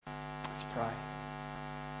pray.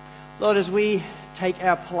 Lord, as we take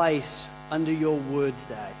our place under your word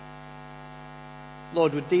today,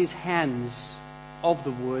 Lord, would these hands of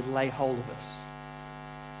the word lay hold of us?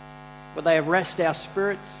 Would they arrest our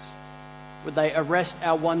spirits? Would they arrest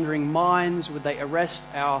our wandering minds? Would they arrest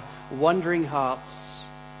our wandering hearts?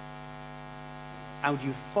 And would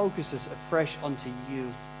you focus us afresh onto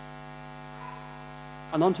you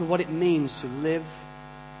and onto what it means to live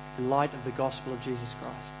in light of the gospel of Jesus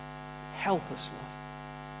Christ? Help us,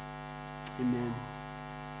 Lord. Amen.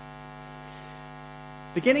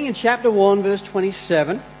 Beginning in chapter 1, verse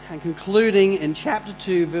 27, and concluding in chapter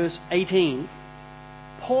 2, verse 18,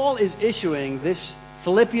 Paul is issuing this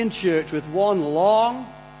Philippian church with one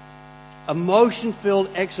long,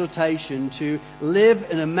 emotion-filled exhortation to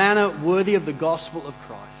live in a manner worthy of the gospel of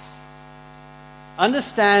Christ.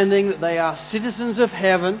 Understanding that they are citizens of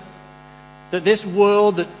heaven, that this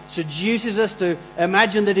world that seduces us to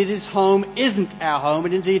imagine that it is home isn't our home,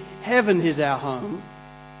 but indeed heaven is our home.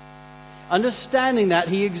 Understanding that,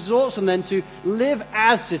 he exhorts them then to live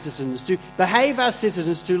as citizens, to behave as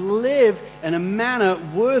citizens, to live in a manner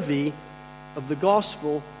worthy of the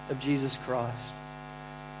gospel of Jesus Christ.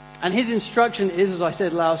 And his instruction is, as I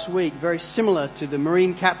said last week, very similar to the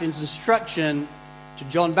Marine captain's instruction to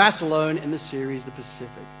John Basilone in the series The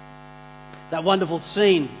Pacific. That wonderful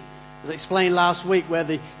scene, as I explained last week, where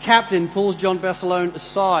the captain pulls John Basilone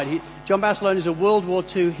aside. John Basilone is a World War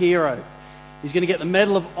II hero. He's going to get the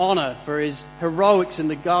Medal of Honor for his heroics in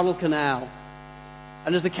the Guadalcanal.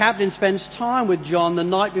 And as the captain spends time with John the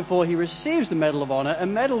night before he receives the Medal of Honor, a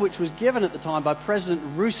medal which was given at the time by President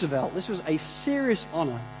Roosevelt, this was a serious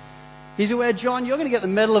honor. He's aware, John, you're going to get the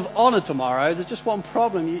Medal of Honor tomorrow. There's just one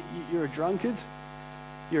problem. You're a drunkard.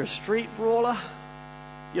 You're a street brawler.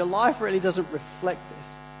 Your life really doesn't reflect this.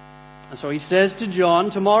 And so he says to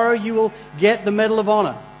John, tomorrow you will get the Medal of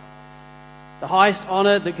Honor, the highest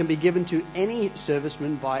honor that can be given to any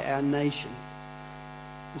serviceman by our nation.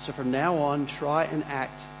 And so from now on, try and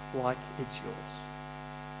act like it's yours.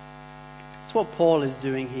 That's what Paul is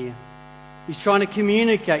doing here. He's trying to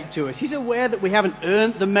communicate to us. He's aware that we haven't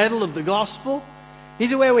earned the medal of the gospel.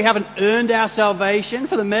 He's aware we haven't earned our salvation.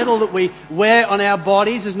 For the medal that we wear on our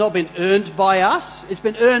bodies has not been earned by us. It's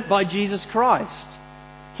been earned by Jesus Christ.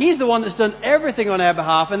 He's the one that's done everything on our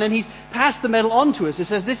behalf, and then he's passed the medal on to us. He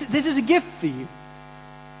says, this is a gift for you.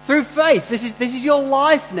 Through faith, this is your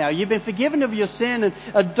life now. You've been forgiven of your sin and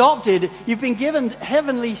adopted. You've been given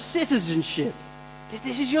heavenly citizenship.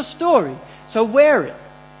 This is your story. So wear it.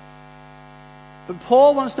 But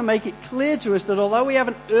Paul wants to make it clear to us that although we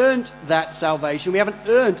haven't earned that salvation, we haven't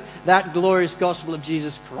earned that glorious gospel of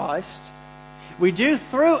Jesus Christ, we do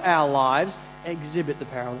through our lives exhibit the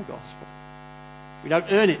power of the gospel. We don't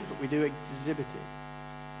earn it, but we do exhibit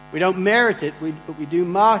it. We don't merit it, but we do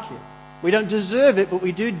mark it. We don't deserve it, but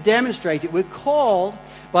we do demonstrate it. We're called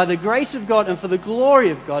by the grace of God and for the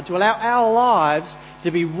glory of God to allow our lives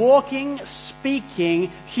to be walking,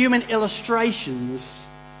 speaking, human illustrations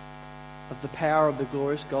of the power of the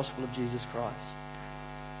glorious gospel of Jesus Christ.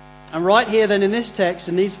 And right here then in this text,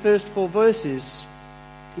 in these first 4 verses,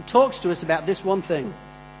 he talks to us about this one thing.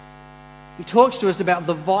 He talks to us about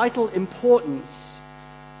the vital importance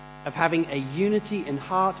of having a unity in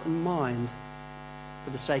heart and mind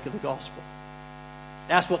for the sake of the gospel.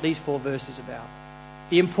 That's what these 4 verses are about.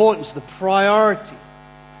 The importance, the priority,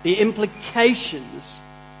 the implications,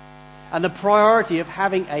 and the priority of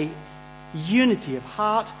having a unity of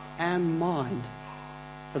heart and mind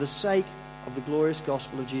for the sake of the glorious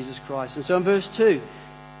gospel of Jesus Christ. And so in verse 2,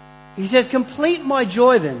 he says, complete my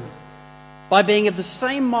joy then by being of the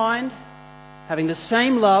same mind, having the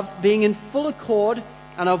same love, being in full accord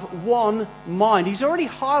and of one mind. He's already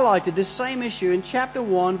highlighted this same issue in chapter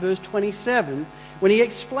 1, verse 27, when he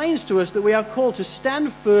explains to us that we are called to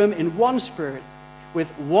stand firm in one spirit, with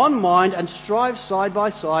one mind, and strive side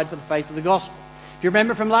by side for the faith of the gospel. If you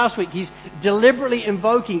remember from last week, he's deliberately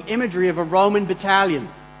invoking imagery of a Roman battalion.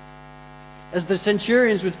 As the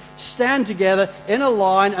centurions would stand together in a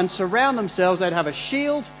line and surround themselves, they'd have a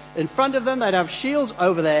shield in front of them, they'd have shields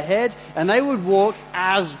over their head, and they would walk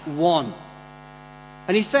as one.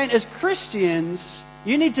 And he's saying, as Christians,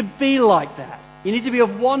 you need to be like that. You need to be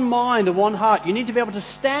of one mind and one heart. You need to be able to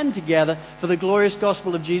stand together for the glorious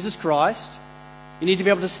gospel of Jesus Christ. You need to be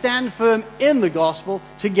able to stand firm in the gospel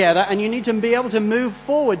together, and you need to be able to move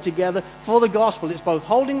forward together for the gospel. It's both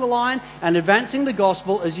holding the line and advancing the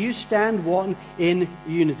gospel as you stand one in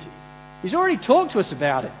unity. He's already talked to us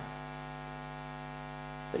about it.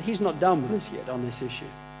 But he's not done with us yet on this issue.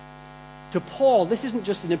 To Paul, this isn't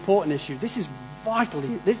just an important issue. This is vital.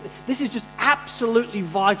 This is just absolutely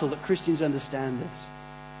vital that Christians understand this.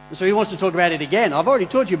 And so he wants to talk about it again. I've already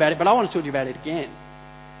taught you about it, but I want to talk to you about it again.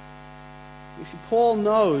 You see, Paul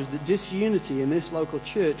knows that disunity in this local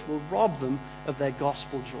church will rob them of their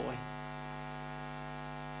gospel joy.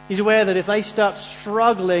 He's aware that if they start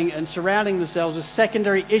struggling and surrounding themselves with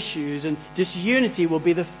secondary issues, and disunity will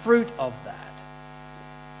be the fruit of that.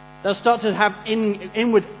 They'll start to have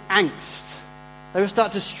inward angst. They will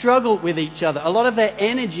start to struggle with each other. A lot of their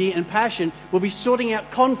energy and passion will be sorting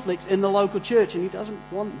out conflicts in the local church, and he doesn't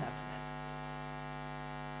want that.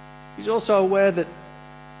 He's also aware that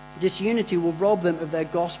disunity will rob them of their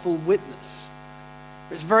gospel witness.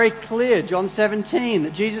 It's very clear, John 17,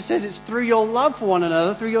 that Jesus says it's through your love for one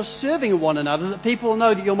another, through your serving of one another, that people will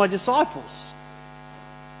know that you're my disciples.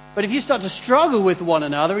 But if you start to struggle with one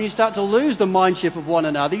another and you start to lose the mindship of one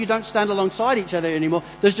another, you don't stand alongside each other anymore,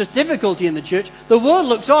 there's just difficulty in the church, the world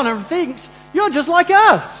looks on and thinks, you're just like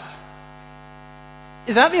us.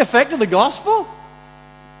 Is that the effect of the gospel?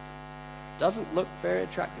 Doesn't look very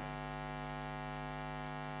attractive.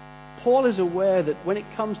 Paul is aware that when it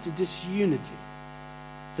comes to disunity,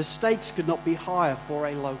 the stakes could not be higher for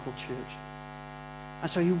a local church. And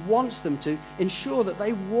so he wants them to ensure that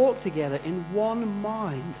they walk together in one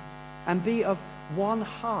mind and be of one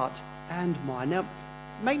heart and mind. Now,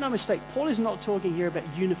 make no mistake, Paul is not talking here about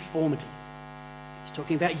uniformity. He's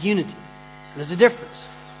talking about unity. And there's a difference.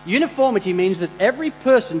 Uniformity means that every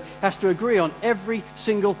person has to agree on every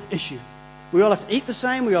single issue. We all have to eat the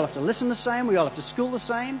same, we all have to listen the same, we all have to school the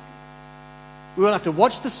same. We all have to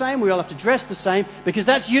watch the same. We all have to dress the same, because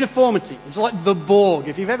that's uniformity. It's like the Borg.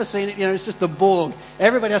 If you've ever seen it, it's just the Borg.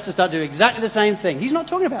 Everybody has to start doing exactly the same thing. He's not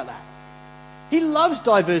talking about that. He loves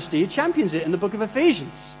diversity. He champions it in the book of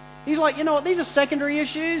Ephesians. He's like, you know what? These are secondary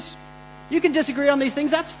issues. You can disagree on these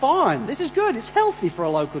things. That's fine. This is good. It's healthy for a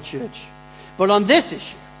local church. But on this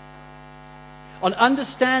issue, on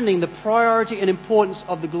understanding the priority and importance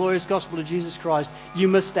of the glorious gospel of Jesus Christ, you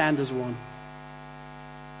must stand as one.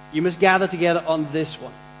 You must gather together on this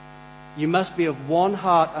one. You must be of one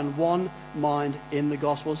heart and one mind in the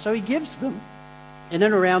gospel. So he gives them, in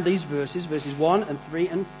and around these verses 1 and 3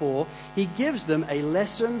 and 4, he gives them a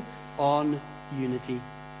lesson on unity.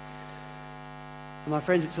 And my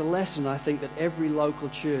friends, it's a lesson I think that every local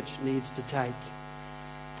church needs to take.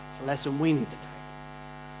 It's a lesson we need to take.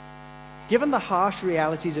 Given the harsh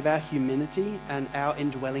realities of our humanity and our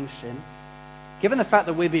indwelling sin, given the fact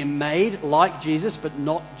that we're being made like Jesus, but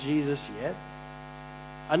not Jesus yet,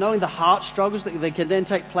 and knowing the heart struggles that they can then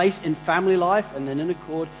take place in family life and then in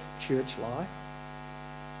accord church life,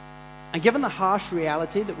 and given the harsh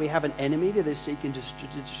reality that we have an enemy that is seeking to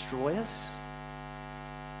destroy us,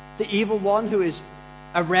 the evil one who is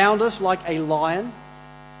around us like a lion,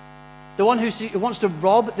 the one who wants to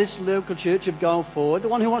rob this local church of going forward, the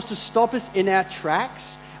one who wants to stop us in our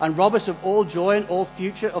tracks and rob us of all joy and all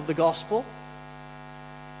future of the gospel,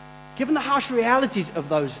 given the harsh realities of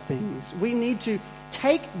those things, we need to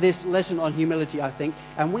take this lesson on humility, I think,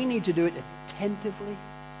 and we need to do it attentively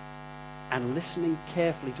and listening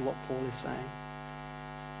carefully to what Paul is saying.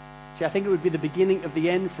 See, I think it would be the beginning of the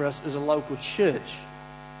end for us as a local church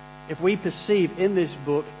if we perceive in this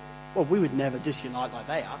book, well, we would never disunite like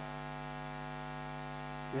they are.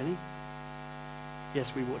 Really?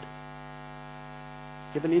 Yes, we would.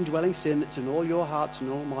 Given indwelling sin that's in all your hearts and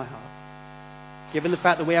all my heart, given the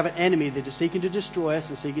fact that we have an enemy that is seeking to destroy us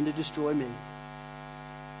and seeking to destroy me,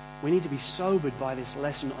 we need to be sobered by this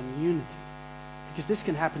lesson on unity, because this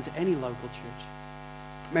can happen to any local church.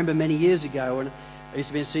 I remember many years ago when I used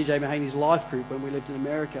to be in C.J. Mahaney's life group when we lived in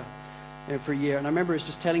America for a year, and I remember he was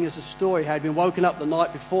just telling us a story how he'd been woken up the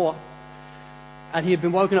night before, and he had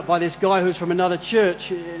been woken up by this guy who was from another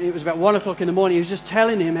church. It was about 1 o'clock in the morning. He was just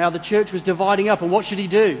telling him how the church was dividing up and what should he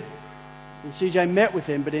do. And CJ met with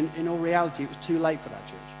him, but in all reality, it was too late for that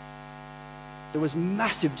church. There was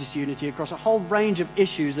massive disunity across a whole range of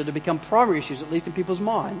issues that had become primary issues, at least in people's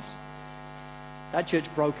minds. That church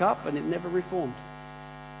broke up and it never reformed.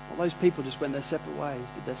 All those people just went their separate ways,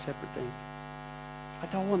 did their separate thing. I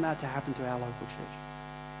don't want that to happen to our local church.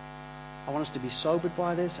 I want us to be sobered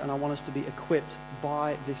by this, and I want us to be equipped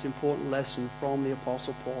by this important lesson from the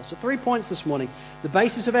Apostle Paul. So 3 points this morning. The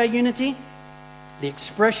basis of our unity, the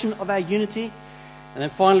expression of our unity, and then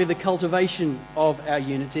finally the cultivation of our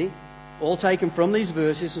unity, all taken from these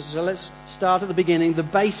verses. So let's start at the beginning, the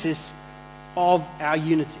basis of our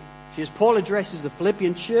unity. See, as Paul addresses the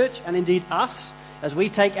Philippian church, and indeed us, as we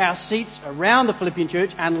take our seats around the Philippian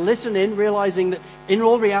church and listen in, realizing that in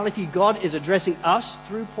all reality God is addressing us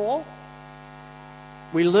through Paul,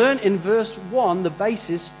 we learn in verse 1 the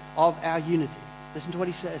basis of our unity. Listen to what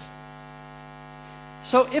he says.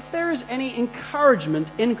 So if there is any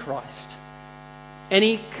encouragement in Christ,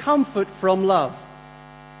 any comfort from love,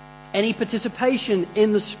 any participation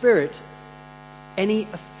in the Spirit, any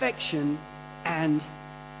affection and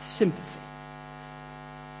sympathy.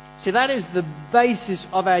 See, that is the basis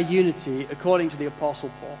of our unity according to the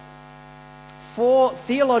Apostle Paul. 4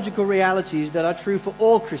 theological realities that are true for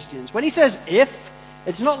all Christians. When he says if,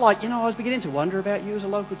 it's not like, I was beginning to wonder about you as a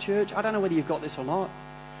local church. I don't know whether you've got this or not.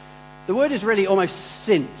 The word is really almost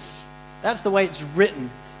since. That's the way it's written.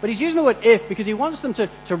 But he's using the word if because he wants them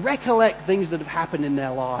to recollect things that have happened in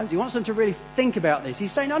their lives. He wants them to really think about this.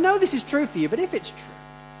 He's saying, I know this is true for you, but if it's true,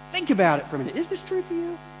 think about it for a minute. Is this true for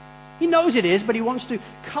you? He knows it is, but he wants to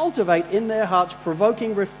cultivate in their hearts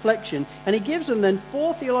provoking reflection. And he gives them then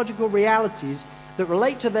 4 theological realities that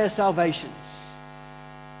relate to their salvations.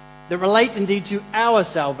 That relate indeed to our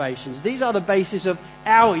salvations. These are the basis of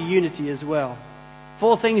our unity as well.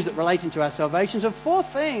 4 things that relate into our salvations are 4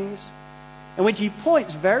 things in which he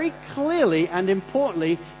points very clearly and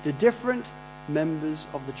importantly to different members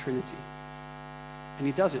of the Trinity. And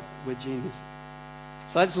he does it with genius.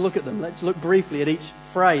 So let's look at them. Let's look briefly at each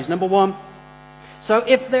phrase. Number 1, so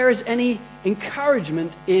if there is any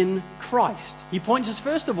encouragement in Christ. He points us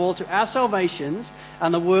first of all to our salvations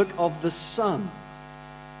and the work of the Son.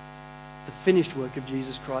 The finished work of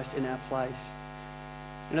Jesus Christ in our place.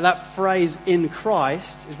 That phrase, in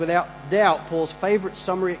Christ, is without doubt Paul's favourite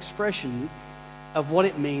summary expression of what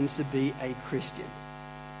it means to be a Christian.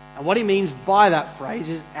 And what he means by that phrase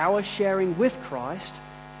is our sharing with Christ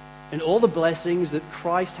in all the blessings that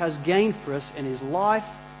Christ has gained for us in his life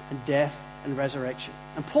and death and resurrection.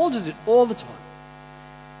 And Paul does it all the time.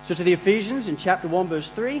 So to the Ephesians in chapter 1 verse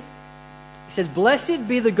 3, he says, Blessed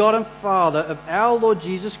be the God and Father of our Lord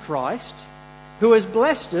Jesus Christ, who has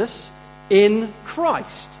blessed us in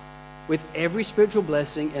Christ with every spiritual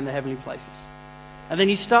blessing in the heavenly places. And then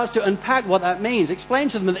he starts to unpack what that means. Explain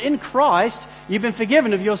to them that in Christ you've been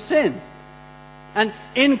forgiven of your sin. And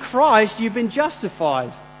in Christ you've been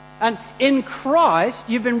justified. And in Christ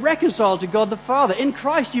you've been reconciled to God the Father. In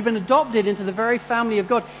Christ you've been adopted into the very family of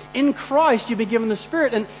God. In Christ you've been given the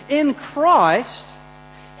Spirit. And in Christ,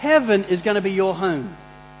 heaven is going to be your home.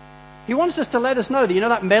 He wants us to let us know that,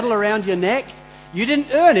 that medal around your neck, you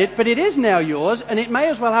didn't earn it, but it is now yours, and it may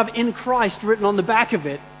as well have in Christ written on the back of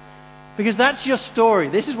it, because that's your story.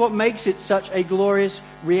 This is what makes it such a glorious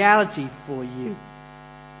reality for you.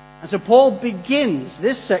 And so Paul begins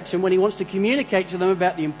this section when he wants to communicate to them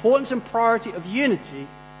about the importance and priority of unity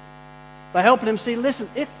by helping them see, listen,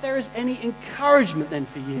 if there is any encouragement then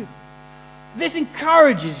for you, this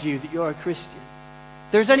encourages you that you're a Christian.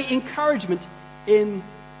 If there's any encouragement in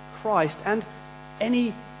Christ and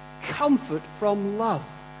any comfort from love.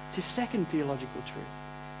 It's his second theological truth.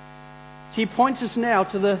 So he points us now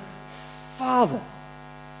to the Father.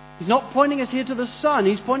 He's not pointing us here to the Son.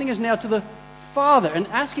 He's pointing us now to the Father and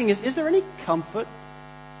asking us, is there any comfort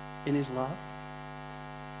in his love?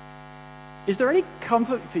 Is there any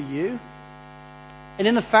comfort for you? And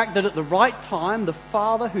in the fact that at the right time, the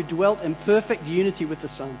Father who dwelt in perfect unity with the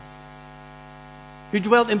Son, who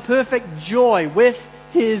dwelt in perfect joy with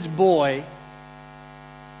his boy,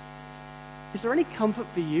 is there any comfort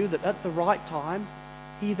for you that at the right time,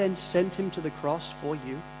 he then sent him to the cross for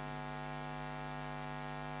you?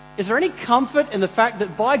 Is there any comfort in the fact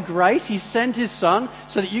that by grace he sent his Son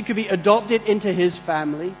so that you could be adopted into his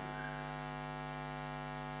family?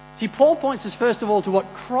 See, Paul points us first of all to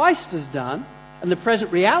what Christ has done and the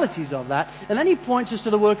present realities of that, and then he points us to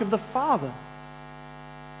the work of the Father,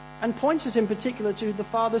 and points us in particular to the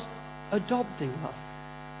Father's adopting love.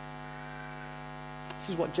 This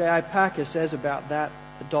is what J.I. Packer says about that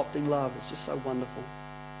adopting love. It's just so wonderful.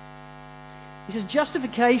 He says,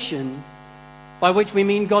 justification, by which we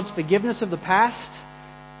mean God's forgiveness of the past,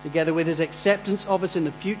 together with his acceptance of us in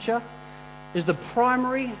the future, is the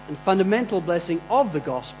primary and fundamental blessing of the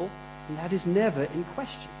gospel, and that is never in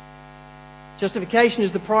question. Justification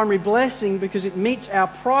is the primary blessing because it meets our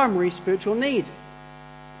primary spiritual need.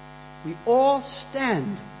 We all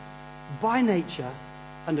stand by nature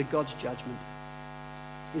under God's judgment.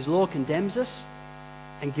 His law condemns us,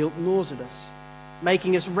 and guilt gnaws at us,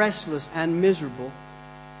 making us restless and miserable,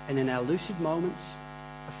 and in our lucid moments,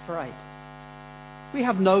 afraid. We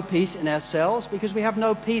have no peace in ourselves because we have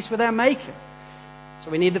no peace with our Maker.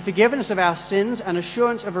 So we need the forgiveness of our sins and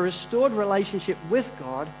assurance of a restored relationship with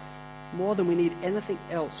God more than we need anything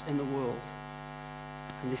else in the world.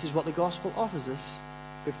 And this is what the gospel offers us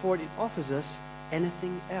before it offers us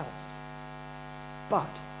anything else. But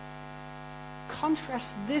contrast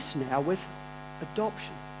this now with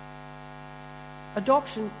adoption.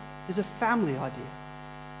 Adoption is a family idea,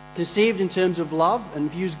 conceived in terms of love and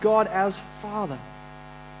views God as Father.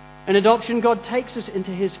 In adoption, God takes us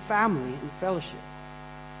into his family and fellowship.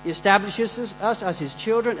 He establishes us as his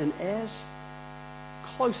children and heirs.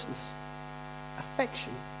 Closeness,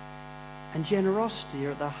 affection, and generosity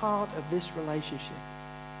are at the heart of this relationship.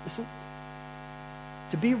 Listen,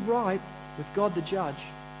 to be right with God the Judge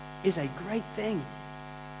is a great thing.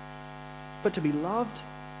 But to be loved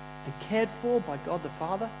and cared for by God the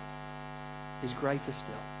Father is greater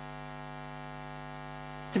still.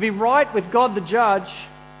 To be right with God the Judge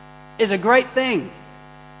is a great thing.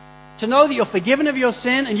 To know that you're forgiven of your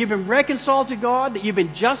sin and you've been reconciled to God, that you've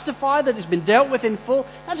been justified, that it's been dealt with in full,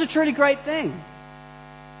 that's a truly great thing.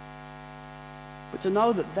 But to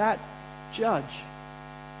know that that Judge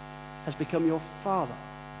has become your Father,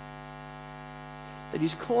 that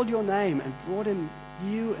he's called your name and brought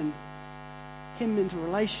you and him into a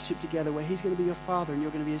relationship together where he's going to be your Father and you're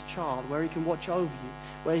going to be his child, where he can watch over you,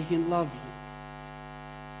 where he can love you.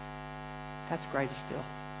 That's greater still.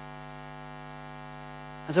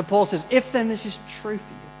 And so Paul says, if then this is true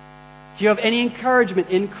for you, if you have any encouragement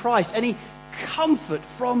in Christ, any comfort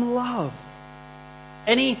from love,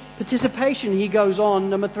 any participation, he goes on,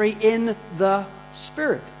 number 3, in the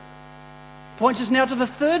Spirit. Points us now to the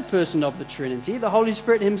third person of the Trinity, the Holy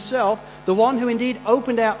Spirit himself, the one who indeed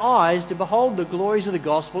opened our eyes to behold the glories of the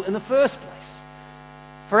gospel in the first place.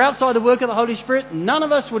 For outside the work of the Holy Spirit, none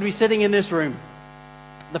of us would be sitting in this room.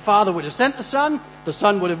 The Father would have sent the Son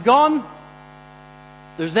would have gone.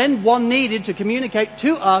 There's then one needed to communicate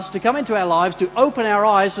to us, to come into our lives, to open our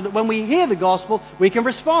eyes so that when we hear the gospel, we can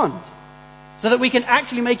respond. So that we can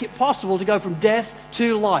actually make it possible to go from death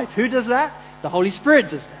to life. Who does that? The Holy Spirit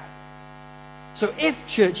does that. So if,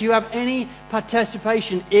 church, you have any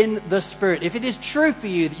participation in the Spirit, if it is true for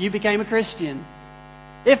you that you became a Christian,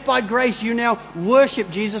 if by grace you now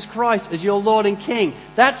worship Jesus Christ as your Lord and King,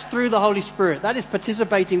 that's through the Holy Spirit. That is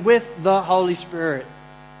participating with the Holy Spirit.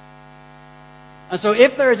 And so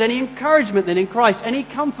if there is any encouragement then in Christ, any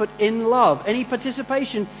comfort in love, any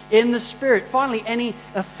participation in the Spirit, finally any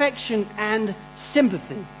affection and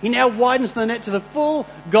sympathy, he now widens the net to the full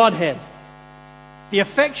Godhead. The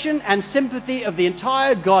affection and sympathy of the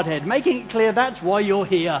entire Godhead, making it clear that's why you're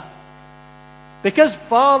here. Because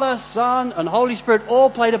Father, Son, and Holy Spirit all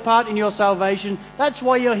played a part in your salvation, that's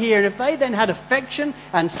why you're here. And if they then had affection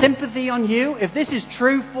and sympathy on you, if this is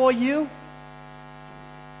true for you,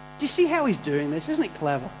 do you see how he's doing this? Isn't it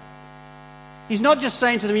clever? He's not just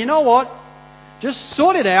saying to them, you know what? Just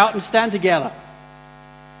sort it out and stand together.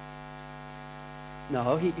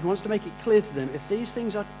 No, he wants to make it clear to them, if these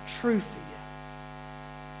things are true for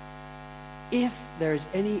you, if there is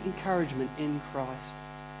any encouragement in Christ,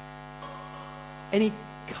 any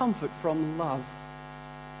comfort from love,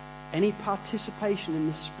 any participation in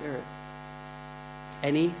the Spirit,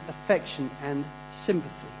 any affection and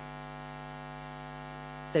sympathy,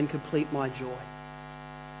 then complete my joy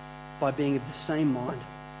by being of the same mind,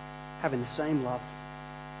 having the same love,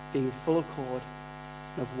 being in full accord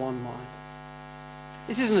and of one mind.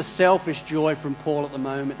 This isn't a selfish joy from Paul at the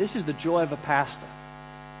moment. This is the joy of a pastor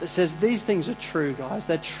that says these things are true, guys.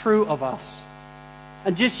 They're true of us.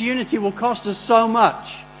 And disunity will cost us so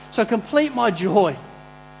much. So complete my joy.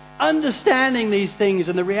 Understanding these things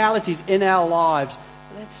and the realities in our lives.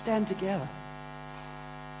 Let's stand together.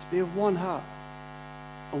 Let's be of one heart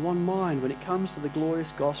and one mind when it comes to the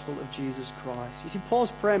glorious gospel of Jesus Christ. You see,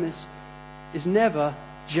 Paul's premise is never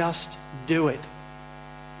just do it.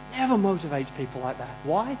 Never motivates people like that.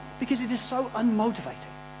 Why? Because it is so unmotivating.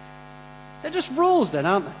 They're just rules then,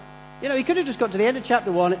 aren't they? You know, he could have just got to the end of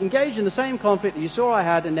chapter 1, engaged in the same conflict that you saw I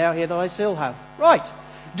had and now here that I still have. Right.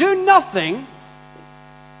 Do nothing.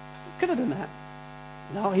 Could have done that.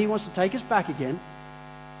 No, he wants to take us back again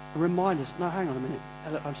and remind us, no, hang on a minute.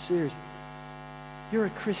 I'm serious. You're a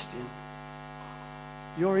Christian.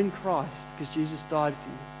 You're in Christ because Jesus died for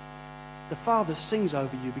you. The Father sings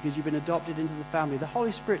over you because you've been adopted into the family. The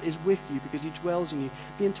Holy Spirit is with you because he dwells in you.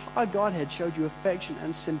 The entire Godhead showed you affection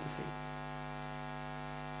and sympathy.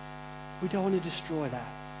 We don't want to destroy that.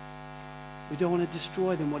 We don't want to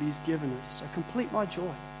destroy them what he's given us. So complete my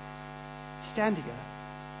joy. Stand together.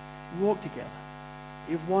 Walk together.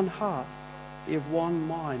 Be of one heart. Be of one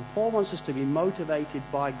mind. Paul wants us to be motivated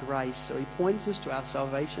by grace. So he points us to our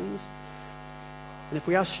salvations. And if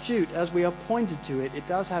we are astute, as we are pointed to it, it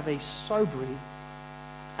does have a sobering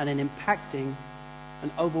and an impacting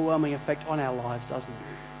and overwhelming effect on our lives, doesn't it?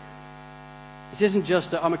 This isn't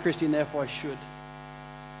just I'm a Christian, therefore I should.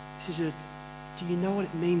 This is do you know what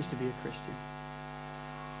it means to be a Christian?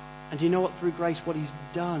 And do you know what through grace what he's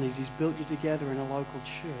done is he's built you together in a local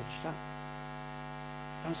church?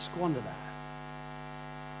 Don't squander that.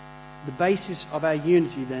 the basis of our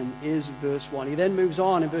unity then is verse 1. He then moves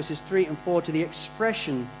on in verses 3 and 4 to the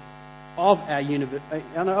expression of our unity.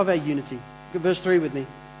 Look at verse 3 with me.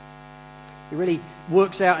 He really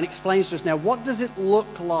works out and explains to us now, what does it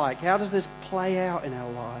look like? How does this play out in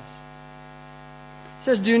our lives? He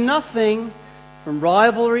says, do nothing from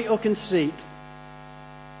rivalry or conceit,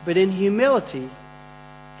 but in humility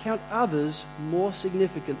count others more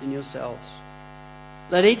significant than yourselves.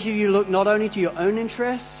 Let each of you look not only to your own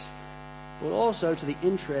interests, but also to the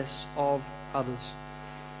interests of others.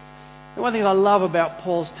 And one thing I love about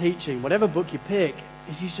Paul's teaching, whatever book you pick,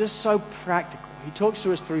 is he's just so practical. He talks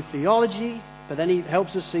to us through theology, but then he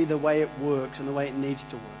helps us see the way it works and the way it needs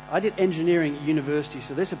to work. I did engineering at university,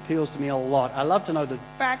 so this appeals to me a lot. I love to know the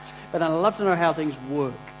facts, but then I love to know how things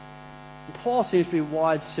work. And Paul seems to be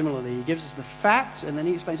wired similarly. He gives us the facts, and then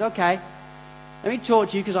he explains, okay, let me talk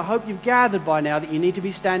to you, because I hope you've gathered by now that you need to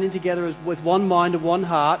be standing together with one mind and one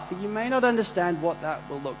heart, but you may not understand what that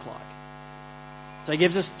will look like. So he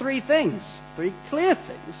gives us three clear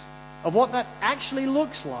things, of what that actually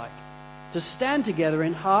looks like to stand together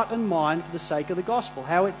in heart and mind for the sake of the gospel,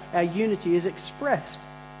 how our unity is expressed.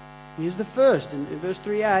 Here's the first. In verse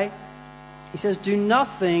 3a, he says, do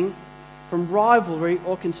nothing from rivalry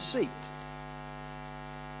or conceit.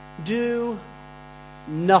 Do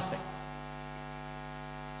nothing.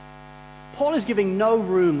 Paul is giving no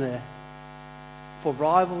room there for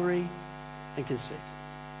rivalry and conceit.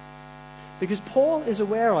 Because Paul is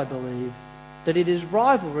aware, I believe, that it is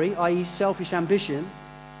rivalry, i.e. selfish ambition,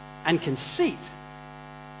 and conceit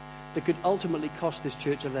that could ultimately cost this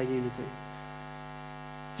church of their unity.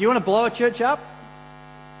 Do you want to blow a church up?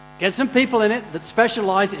 Get some people in it that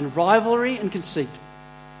specialize in rivalry and conceit.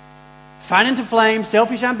 Fan into flame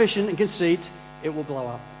selfish ambition and conceit, it will blow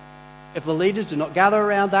up. If the leaders do not gather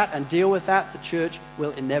around that and deal with that, the church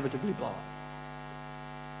will inevitably blow up.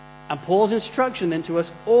 And Paul's instruction then to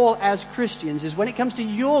us all as Christians is, when it comes to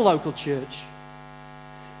your local church,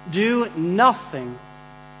 do nothing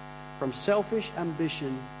from selfish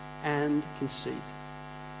ambition and conceit.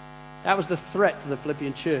 That was the threat to the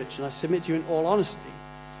Philippian church, and I submit to you in all honesty,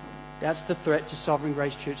 that's the threat to Sovereign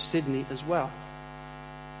Grace Church Sydney as well.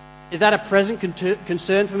 Is that a present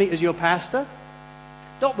concern for me as your pastor?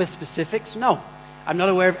 Not with specifics, no. I'm not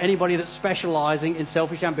aware of anybody that's specialising in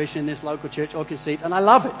selfish ambition in this local church or conceit, and I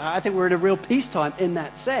love it. I think we're in a real peacetime in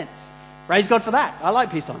that sense. Praise God for that. I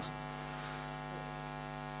like peacetimes.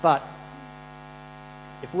 But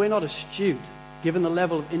if we're not astute, given the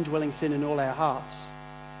level of indwelling sin in all our hearts,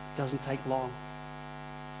 it doesn't take long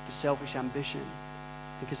for selfish ambition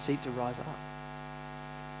and conceit to rise up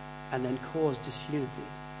and then cause disunity.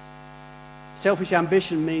 Selfish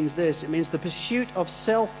ambition means this. It means the pursuit of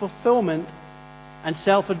self-fulfillment and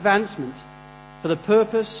self-advancement for the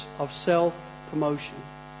purpose of self-promotion.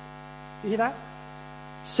 You hear that?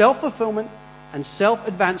 Self-fulfillment and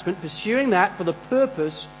self-advancement, pursuing that for the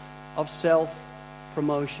purpose of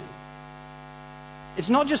self-promotion. It's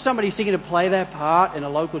not just somebody seeking to play their part in a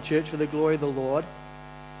local church for the glory of the Lord.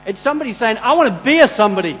 It's somebody saying, I want to be a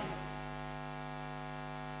somebody.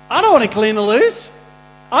 I don't want to clean the loos.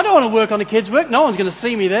 I don't want to work on the kids' work. No one's going to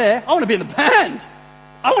see me there. I want to be in the band.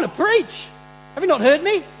 I want to preach. Have you not heard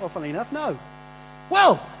me? Well, funnily enough, no.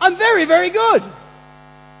 Well, I'm very, very good.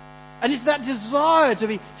 And it's that desire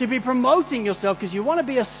to be promoting yourself because you want to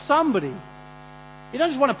be a somebody. You don't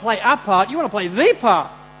just want to play a part, you want to play the part.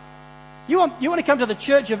 You want to come to the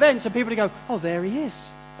church events and people to go, oh, there he is.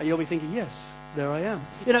 And you'll be thinking, yes, there I am.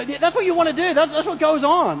 You know, that's what you want to do. That's what goes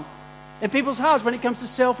on in people's hearts when it comes to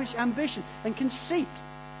selfish ambition and conceit.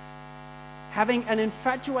 Having an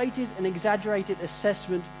infatuated and exaggerated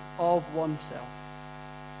assessment of oneself.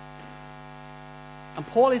 And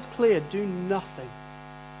Paul is clear, do nothing.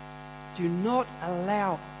 Do not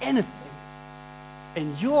allow anything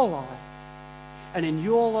in your life and in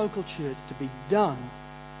your local church to be done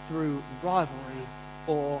through rivalry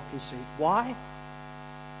or conceit. Why?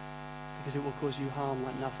 Because it will cause you harm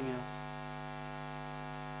like nothing else.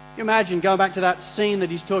 You imagine going back to that scene that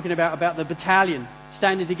he's talking about the battalion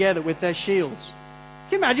standing together with their shields.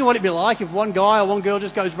 Can you imagine what it'd be like if one guy or one girl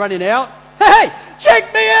just goes running out? Hey,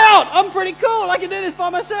 check me out! I'm pretty cool. I can do this by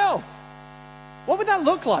myself. What would that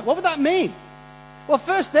look like? What would that mean? Well,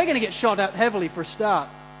 first, they're going to get shot at heavily for a start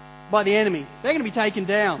by the enemy. They're going to be taken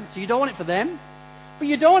down. So you don't want it for them. But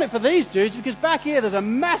you don't want it for these dudes because back here there's a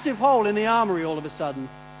massive hole in the armory all of a sudden.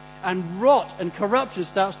 And rot and corruption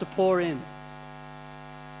starts to pour in.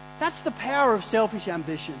 That's the power of selfish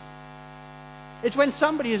ambition. It's when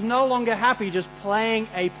somebody is no longer happy just playing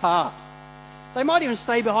a part. They might even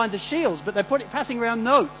stay behind the shields, but they're passing around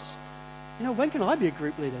notes. You know, when can I be a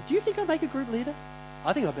group leader? Do you think I'll make a group leader?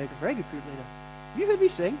 I think I'd be a very good group leader. Have you heard me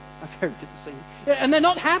sing? I'm very good at singing. Yeah, and they're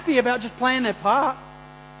not happy about just playing their part.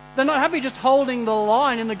 They're not happy just holding the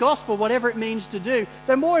line in the gospel, whatever it means to do.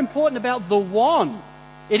 They're more important about the one.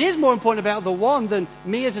 It is more important about the one than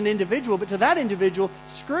me as an individual, but to that individual,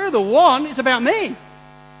 screw the one, it's about me.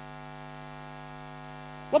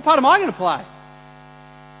 What part am I going to play?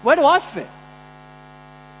 Where do I fit?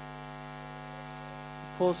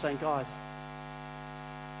 Paul's saying, guys,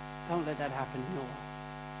 don't let that happen in your life.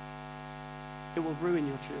 It will ruin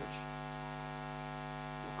your church.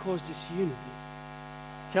 It will cause disunity.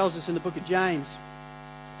 It tells us in the book of James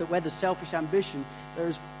that where there's selfish ambition, there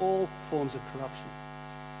is all forms of corruption.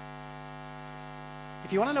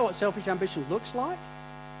 If you want to know what selfish ambition looks like,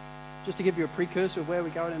 just to give you a precursor of where we're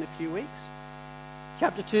going in a few weeks,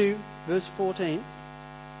 chapter 2, verse 14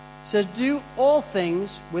 says, do all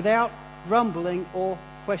things without grumbling or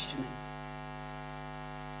questioning.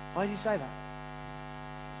 Why did he say that?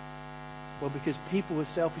 Well, because people with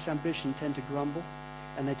selfish ambition tend to grumble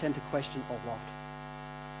and they tend to question a lot.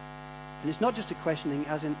 And it's not just a questioning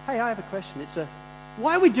as in, hey, I have a question. It's a,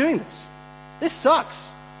 why are we doing this? This sucks.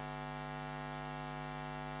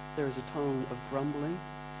 There is a tone of grumbling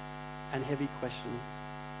and heavy questioning.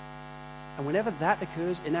 And whenever that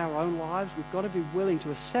occurs in our own lives, we've got to be willing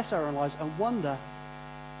to assess our own lives and wonder,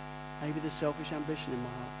 maybe there's selfish ambition in my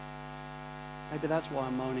heart. Maybe that's why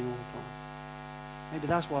I'm moaning all the time. Maybe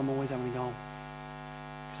that's why I'm always having to go.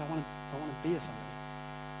 Because I want to be a somebody.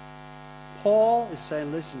 Paul is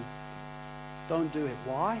saying, listen, don't do it.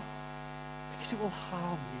 Why? Because it will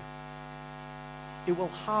harm you. It will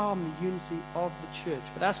harm the unity of the church.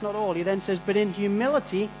 But that's not all. He then says, but in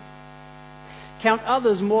humility, count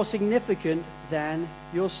others more significant than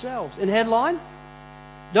yourselves. In headline,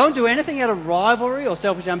 don't do anything out of rivalry or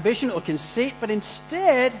selfish ambition or conceit, but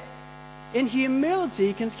instead, in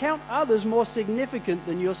humility, can count others more significant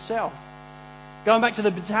than yourself. Going back to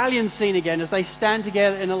the battalion scene again, as they stand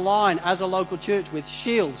together in a line as a local church with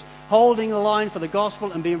shields, holding the line for the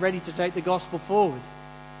gospel and being ready to take the gospel forward.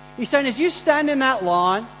 He's saying, as you stand in that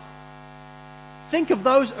line, think of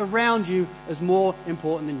those around you as more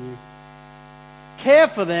important than you. Care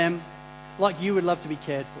for them like you would love to be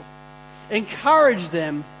cared for. Encourage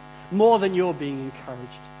them more than you're being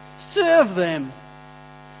encouraged. Serve them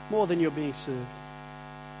more than you're being served.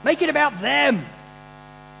 Make it about them.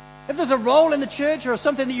 If there's a role in the church or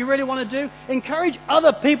something that you really want to do, encourage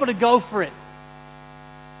other people to go for it.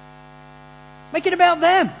 Make it about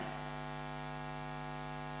them.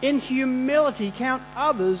 In humility, count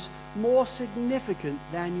others more significant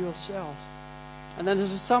than yourselves. And then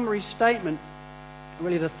there's a summary statement,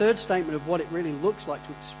 really the third statement of what it really looks like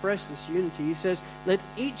to express this unity. He says, let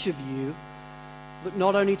each of you look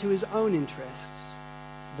not only to his own interests,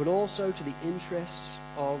 but also to the interests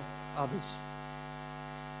of others.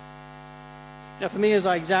 Now, for me, as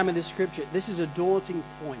I examine this scripture, this is a daunting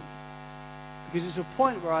point. Because it's a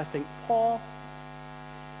point where I think Paul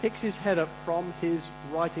picks his head up from his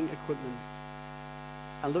writing equipment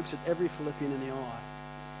and looks at every Philippian in the eye.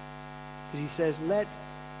 Because he says, let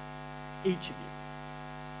each of you,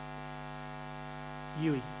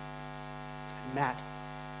 Huey, and Matt,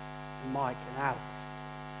 and Mike, and Alex,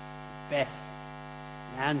 and Beth,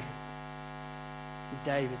 and Andrew, and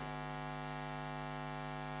David,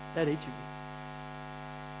 let each of you.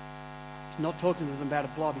 He's not talking to them about a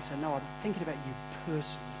blob. He said, no, I'm thinking about you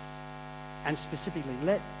personally. And specifically,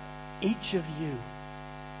 let each of you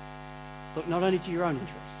look not only to your own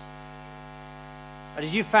interests, but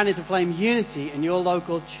as you fan into flame unity in your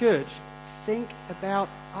local church, think about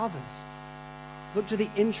others. Look to the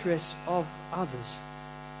interests of others.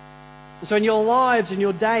 And so in your lives, in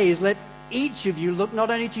your days, let each of you look not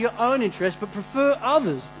only to your own interests, but prefer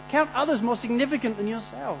others. Count others more significant than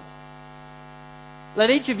yourselves. Let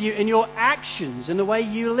each of you in your actions, in the way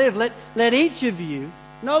you live, let each of you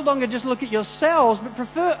no longer just look at yourselves, but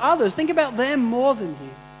prefer others. Think about them more than you.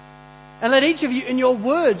 And let each of you in your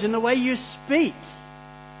words, in the way you speak,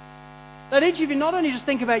 let each of you not only just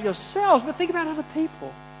think about yourselves, but think about other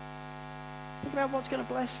people. Think about what's going to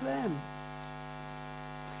bless them.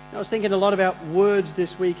 I was thinking a lot about words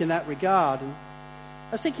this week in that regard. And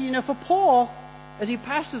I was thinking, for Paul, as he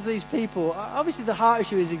pastors these people, obviously the heart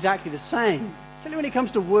issue is exactly the same. Particularly when it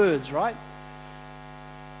comes to words, right?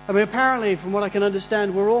 I mean, apparently, from what I can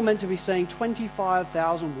understand, we're all meant to be saying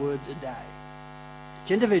 25,000 words a day.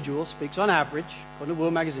 Each individual speaks on average, according to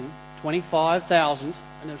World Magazine, 25,000,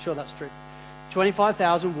 and I'm sure that's true,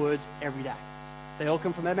 25,000 words every day. They all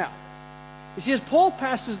come from their mouth. You see, as Paul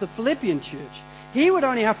pastors the Philippian church, he would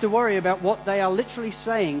only have to worry about what they are literally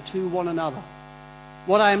saying to one another.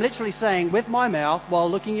 what I am literally saying with my mouth while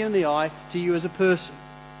looking you in the eye to you as a person.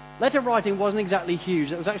 Letter writing wasn't exactly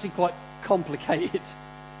huge. It was actually quite complicated.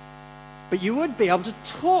 But you would be able to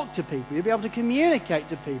talk to people. You'd be able to communicate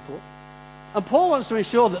to people. And Paul wants to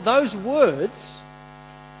ensure that those words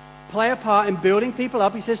play a part in building people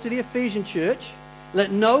up. He says to the Ephesian church,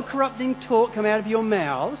 let no corrupting talk come out of your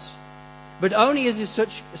mouths, but only as is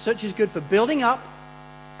such is good for building up,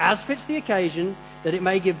 as fits the occasion, that it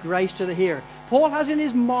may give grace to the hearer. Paul has in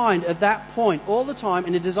his mind at that point all the time,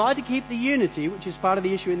 in a desire to keep the unity, which is part of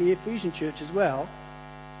the issue in the Ephesian church as well,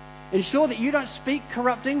 ensure that you don't speak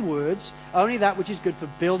corrupting words, only that which is good for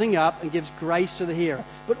building up and gives grace to the hearer.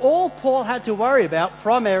 But all Paul had to worry about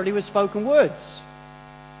primarily was spoken words.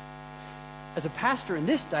 As a pastor in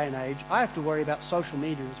this day and age, I have to worry about social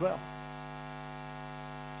media as well.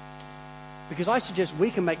 Because I suggest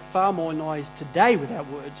we can make far more noise today with our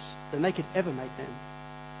words than they could ever make then.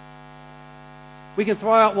 We can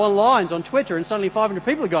throw out one-liners on Twitter and suddenly 500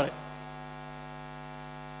 people have got it.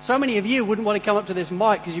 So many of you wouldn't want to come up to this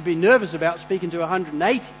mic because you'd be nervous about speaking to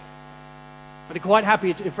 180. But are quite happy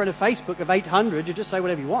in front of Facebook of 800, you just say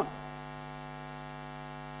whatever you want.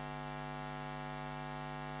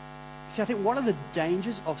 See, I think one of the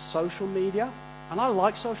dangers of social media, and I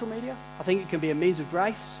like social media, I think it can be a means of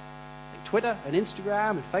grace. Like Twitter and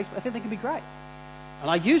Instagram and Facebook, I think they can be great.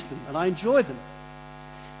 And I use them and I enjoy them.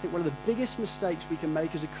 I think one of the biggest mistakes we can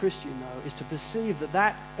make as a Christian, though, is to perceive that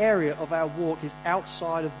that area of our walk is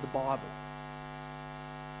outside of the Bible.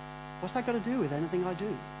 What's that got to do with anything I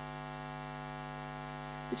do?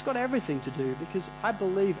 It's got everything to do, because I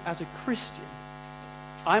believe as a Christian,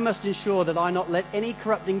 I must ensure that I not let any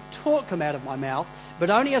corrupting talk come out of my mouth, but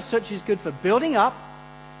only as such is good for building up,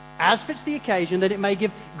 as fits the occasion, that it may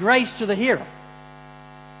give grace to the hearer.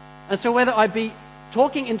 And so whether I be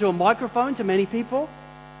talking into a microphone to many people,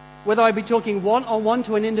 whether I be talking one-on-one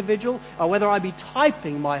to an individual, or whether I be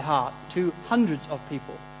typing my heart to hundreds of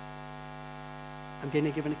people, I'm going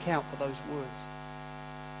to give an account for those words.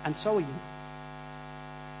 And so are you.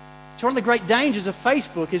 So one of the great dangers of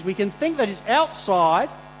Facebook is we can think that it's outside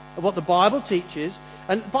of what the Bible teaches,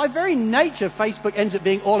 and by very nature Facebook ends up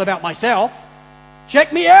being all about myself.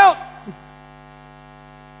 Check me out!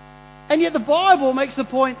 And yet the Bible makes the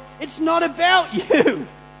point, it's not about you.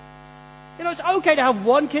 You know, it's okay to have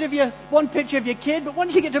one picture of your kid, but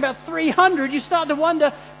once you get to about 300, you start to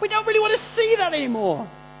wonder, we don't really want to see that anymore.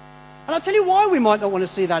 And I'll tell you why we might not want to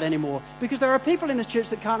see that anymore. Because there are people in this church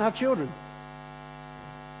that can't have children.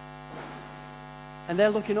 And they're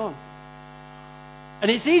looking on. And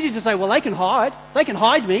it's easy to say, well, they can hide. They can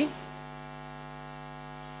hide me.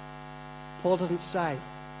 Paul doesn't say,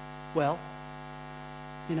 well,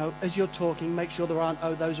 you know, as you're talking, make sure there aren't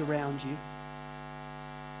those around you.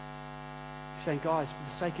 He's saying, guys, for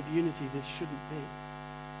the sake of unity, this shouldn't be.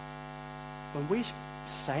 When we're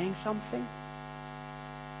saying something,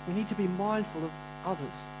 we need to be mindful of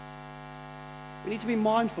others. We need to be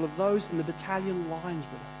mindful of those in the battalion lines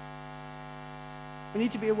with us. We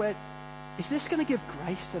need to be aware, is this going to give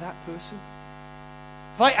grace to that person?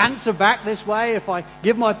 If I answer back this way, if I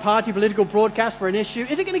give my party political broadcast for an issue,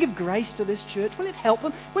 is it going to give grace to this church? Will it help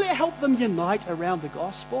them? Will it help them unite around the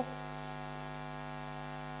gospel?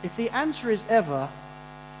 If the answer is ever,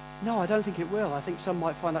 no, I don't think it will. I think some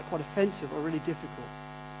might find that quite offensive or really difficult.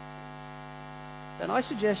 Then I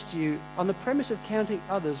suggest to you, on the premise of counting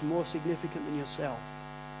others more significant than yourself,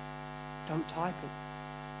 don't type it.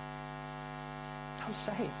 Don't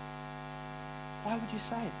say it. Why would you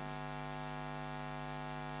say it?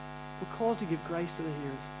 We're called to give grace to the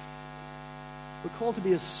hearers. We're called to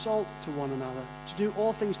be a salt to one another, to do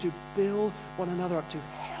all things to build one another up, to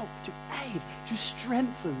help, to aid, to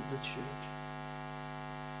strengthen the church.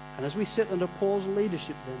 And as we sit under Paul's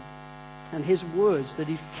leadership then, and his words that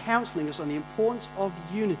he's counseling us on the importance of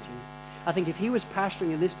unity, I think if he was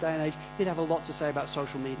pastoring in this day and age, he'd have a lot to say about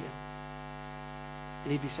social media.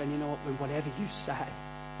 And he'd be saying, you know what, when whatever you say,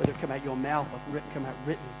 whether it come out your mouth or come out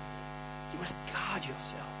written, you must guard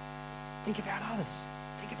yourself. Think about others.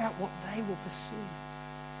 Think about what they will perceive.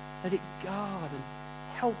 Let it guard and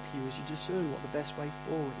help you as you discern what the best way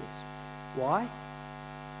forward is. Why?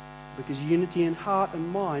 Because unity in heart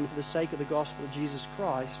and mind for the sake of the gospel of Jesus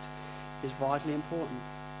Christ is vitally important.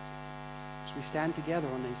 As we stand together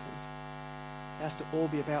on these things, it has to all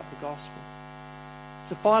be about the gospel.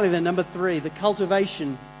 So finally then, number 3, the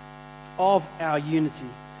cultivation of our unity.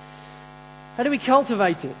 How do we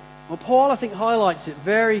cultivate it? Well, Paul, I think, highlights it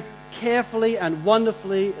very carefully and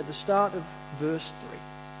wonderfully at the start of verse 3.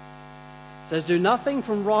 It says, do nothing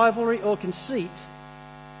from rivalry or conceit,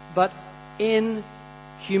 but in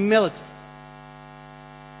humility.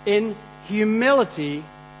 In humility,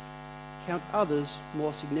 count others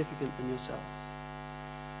more significant than yourselves.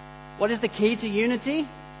 What is the key to unity?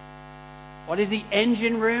 What is the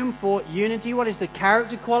engine room for unity? What is the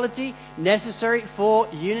character quality necessary for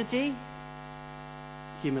unity?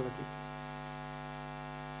 Humility.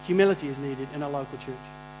 Humility is needed in a local church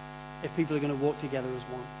if people are going to walk together as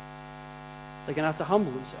one. They're going to have to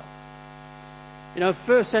humble themselves. You know,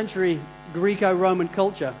 first century Greco-Roman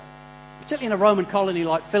culture, particularly in a Roman colony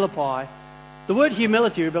like Philippi, the word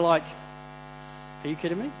humility would be like, are you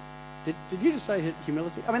kidding me? Did you just say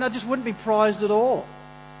humility? I mean, that just wouldn't be prized at all.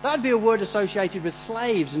 That would be a word associated with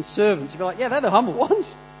slaves and servants. You'd be like, yeah, they're the humble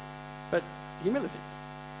ones. But humility,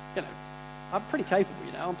 you know, I'm pretty capable,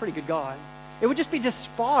 you know, I'm a pretty good guy. It would just be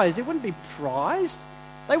despised. It wouldn't be prized.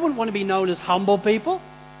 They wouldn't want to be known as humble people.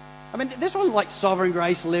 I mean, this wasn't like sovereign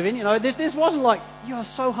grace living, you know. This wasn't like, you are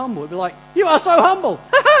so humble. It'd be like, you are so humble.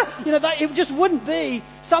 You know, it just wouldn't be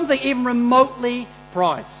something even remotely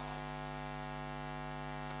prized.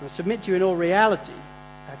 I submit to you, in all reality,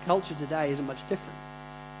 our culture today isn't much different.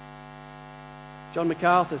 John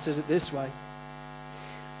MacArthur says it this way.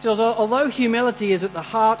 He says, although humility is at the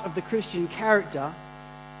heart of the Christian character,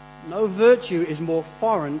 no virtue is more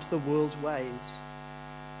foreign to the world's ways.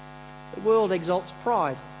 The world exalts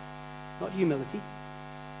pride, not humility.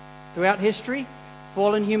 Throughout history,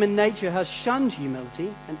 fallen human nature has shunned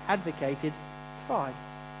humility and advocated pride.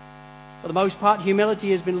 For the most part,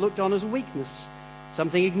 humility has been looked on as weakness,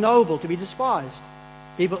 something ignoble to be despised.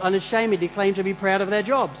 People unashamedly claim to be proud of their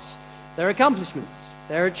jobs, their accomplishments,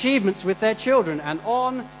 their achievements with their children, and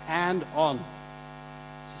on and on.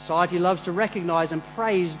 Society loves to recognize and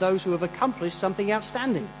praise those who have accomplished something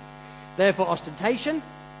outstanding. Therefore, ostentation,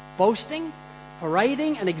 boasting,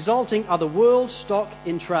 parading, and exalting are the world's stock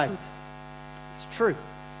in trade. It's true.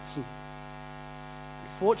 Listen.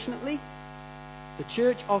 Unfortunately, the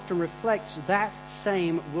church often reflects that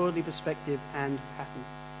same worldly perspective and pattern.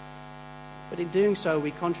 But in doing so,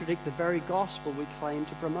 we contradict the very gospel we claim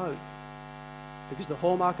to promote. Because the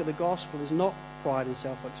hallmark of the gospel is not pride and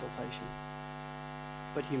self-exaltation,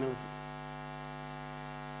 but humility.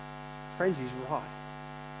 Friends, he's right.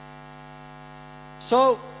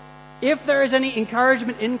 So, if there is any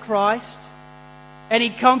encouragement in Christ, any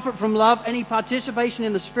comfort from love, any participation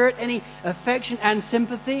in the Spirit, any affection and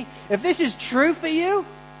sympathy, if this is true for you,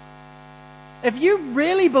 if you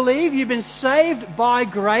really believe you've been saved by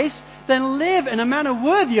grace, then live in a manner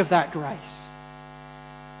worthy of that grace.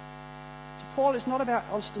 To Paul, it's not about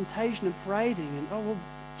ostentation and parading and, oh, well,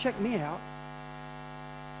 check me out.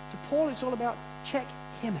 To Paul, it's all about check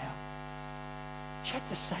him out. Check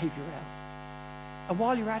the Saviour out. And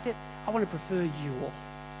while you're at it, I want to prefer you all.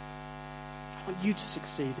 I want you to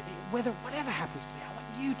succeed. Whatever happens to me, I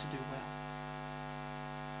want you to do well.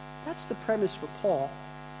 That's the premise for Paul.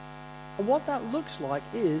 And what that looks like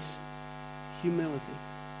is humility.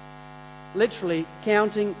 Literally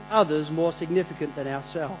counting others more significant than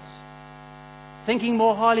ourselves. Thinking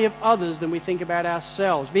more highly of others than we think about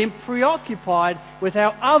ourselves. Being preoccupied with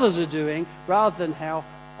how others are doing rather than how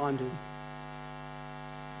I'm doing.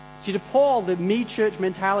 See, to Paul, the me church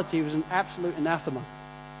mentality was an absolute anathema.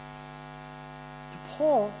 To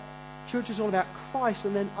Paul, church is all about Christ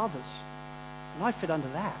and then others. And I fit under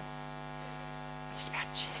that. It's about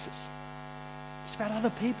Jesus. It's about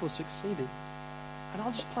other people succeeding. And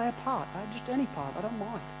I'll just play a part. Just any part. I don't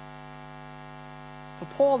mind. For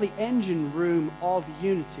Paul, the engine room of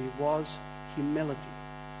unity was humility.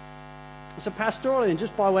 So pastorally, and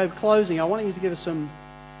just by way of closing, I want you to give us some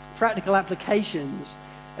practical applications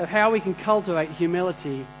of how we can cultivate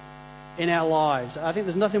humility in our lives. I think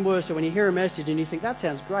there's nothing worse than when you hear a message and you think, that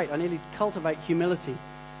sounds great, I need to cultivate humility.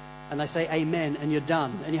 And they say amen and you're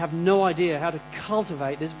done. And you have no idea how to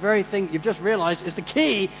cultivate this very thing that you've just realized is the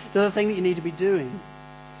key to the thing that you need to be doing.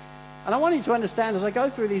 And I want you to understand, as I go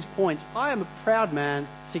through these points, I am a proud man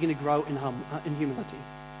seeking to grow in humility.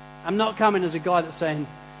 I'm not coming as a guy that's saying,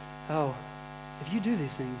 oh, if you do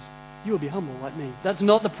these things, you will be humble like me. That's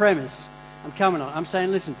not the premise I'm coming on. I'm saying,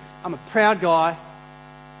 listen, I'm a proud guy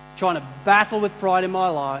trying to battle with pride in my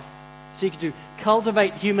life, seeking to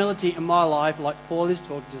cultivate humility in my life like Paul is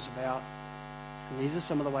talking to us about. And these are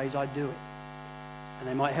some of the ways I do it. And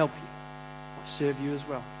they might help you, might serve you as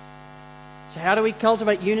well. So how do we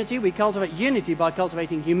cultivate unity? We cultivate unity by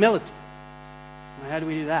cultivating humility. Now, how do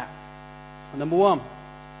we do that? Well, number one,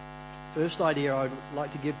 first idea I would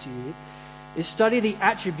like to give to you is study the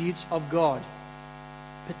attributes of God,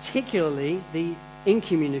 particularly the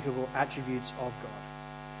incommunicable attributes of God.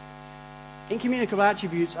 Incommunicable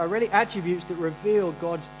attributes are really attributes that reveal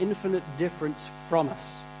God's infinite difference from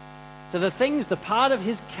us. So the part of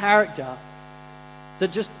his character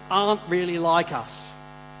that just aren't really like us.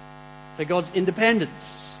 So God's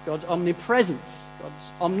independence, God's omnipresence,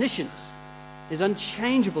 God's omniscience, His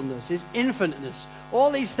unchangeableness, His infiniteness,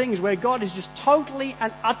 all these things where God is just totally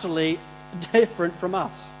and utterly different from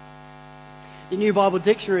us. The New Bible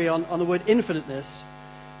Dictionary on the word infiniteness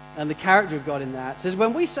and the character of God in that says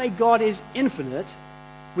when we say God is infinite,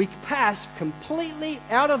 we pass completely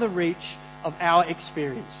out of the reach of our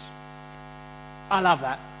experience. I love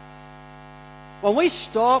that. When we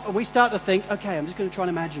stop and we start to think, okay, I'm just going to try and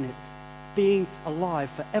imagine it being alive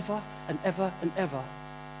forever and ever and ever,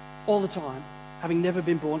 all the time, having never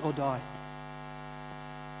been born or died.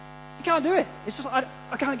 You can't do it. It's just I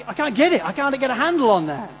can't get it. I can't get a handle on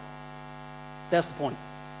that. That's the point.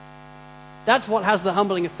 That's what has the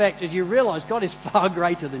humbling effect, is you realize God is far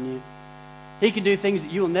greater than you. He can do things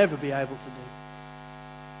that you will never be able to do.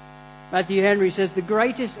 Matthew Henry says, the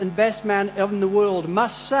greatest and best man in the world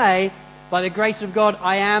must say, by the grace of God,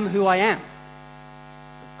 I am who I am.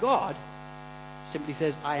 But God simply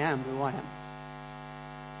says, I am who I am.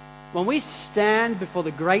 When we stand before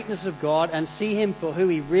the greatness of God and see Him for who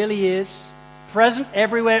He really is, present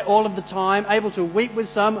everywhere all of the time, able to weep with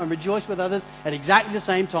some and rejoice with others at exactly the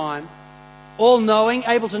same time, all-knowing,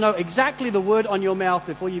 able to know exactly the word on your mouth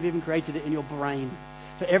before you've even created it in your brain,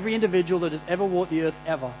 for every individual that has ever walked the earth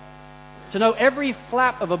ever, to know every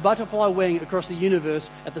flap of a butterfly wing across the universe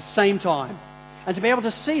at the same time, and to be able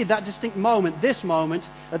to see that distinct moment, this moment,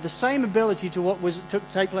 at the same ability to what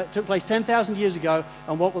took place 10,000 years ago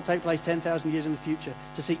and what will take place 10,000 years in the future,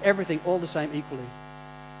 to see everything all the same equally.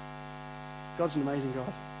 God's an amazing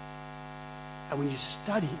God. And when you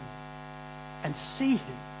study Him and see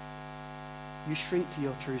Him, you shrink to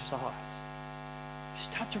your true size. You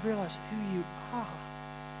start to realize who you are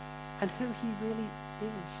and who He really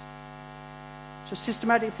is. So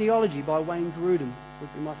Systematic Theology by Wayne Grudem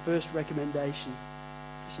would be my first recommendation.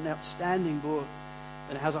 It's an outstanding book,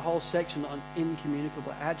 and it has a whole section on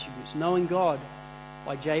incommunicable attributes. Knowing God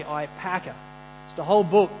by J.I. Packer. It's the whole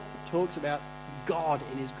book that talks about God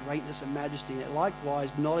in His greatness and majesty. And likewise,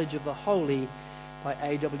 Knowledge of the Holy by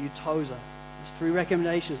A.W. Tozer. There's 3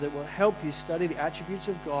 recommendations that will help you study the attributes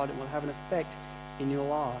of God and will have an effect in your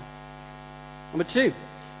life. Number 2,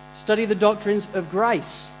 study the doctrines of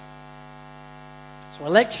grace. So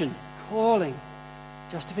election, calling,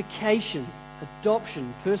 justification,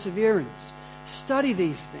 adoption, perseverance. Study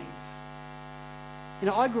these things. You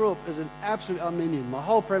know, I grew up as an absolute Arminian. My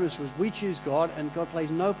whole premise was we choose God and God plays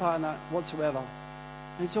no part in that whatsoever.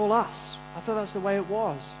 And it's all us. I thought that's the way it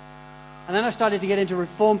was. And then I started to get into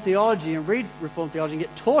Reformed theology and read Reformed theology and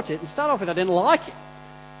get taught it. And start off with I didn't like it.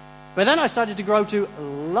 But then I started to grow to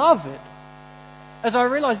love it as I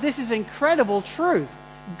realized this is incredible truth.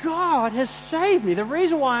 God has saved me. The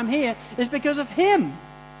reason why I'm here is because of Him.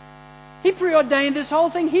 He preordained this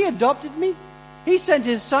whole thing. He adopted me. He sent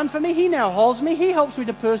His Son for me. He now holds me. He helps me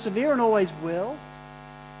to persevere and always will.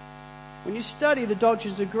 When you study the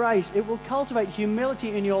doctrines of grace, it will cultivate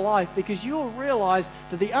humility in your life because you will realize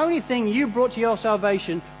that the only thing you brought to your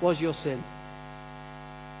salvation was your sin.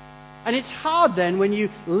 And it's hard then when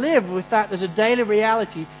you live with that as a daily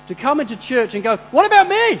reality to come into church and go, what about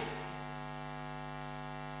me?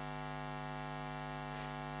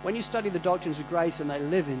 When you study the doctrines of grace and they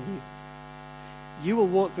live in you, you will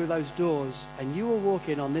walk through those doors and you will walk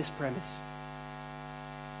in on this premise.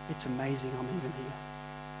 It's amazing I'm even here.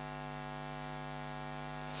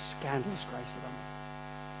 It's scandalous grace that I'm here.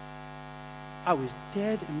 I was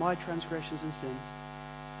dead in my transgressions and sins.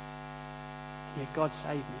 Yet God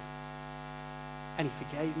saved me. And He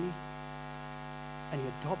forgave me. And He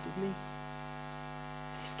adopted me.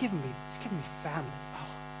 He's given me family.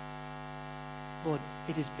 Oh, Lord,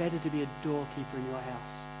 it is better to be a doorkeeper in your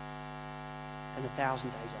house than 1,000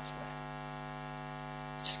 days elsewhere.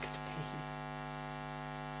 It's just good to be here.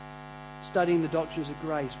 Studying the doctrines of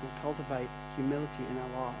grace will cultivate humility in our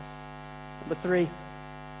lives. Number 3,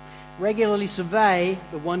 regularly survey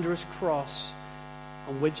the wondrous cross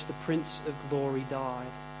on which the Prince of Glory died.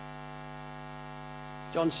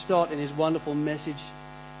 John Stott, in his wonderful message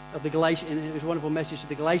to the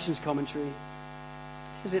Galatians commentary,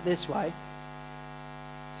 says it this way.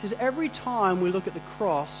 He says, every time we look at the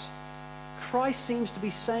cross, Christ seems to be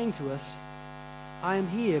saying to us, I am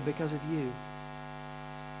here because of you.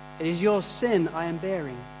 It is your sin I am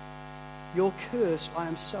bearing. Your curse I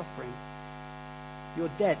am suffering. Your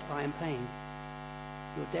debt I am paying.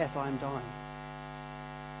 Your death I am dying.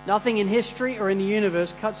 Nothing in history or in the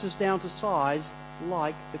universe cuts us down to size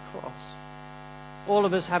like the cross. All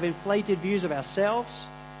of us have inflated views of ourselves,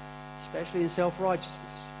 especially in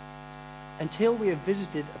self-righteousness, until we have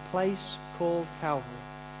visited a place called Calvary.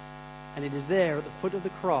 And it is there at the foot of the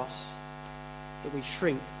cross that we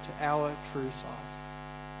shrink to our true size.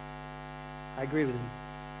 I agree with him.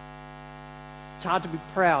 It's hard to be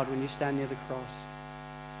proud when you stand near the cross.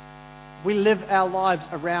 If we live our lives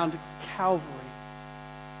around Calvary,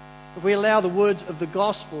 if we allow the words of the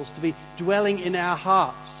Gospels to be dwelling in our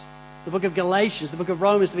hearts, the book of Galatians, the book of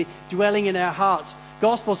Romans to be dwelling in our hearts,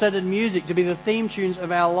 gospel-centered music to be the theme tunes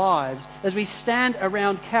of our lives, as we stand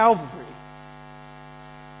around Calvary,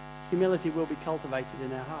 humility will be cultivated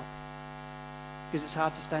in our heart. Because it's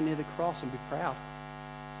hard to stand near the cross and be proud.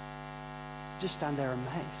 Just stand there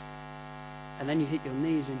amazed. And then you hit your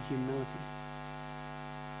knees in humility.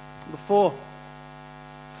 Number 4,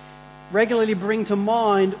 regularly bring to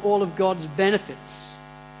mind all of God's benefits.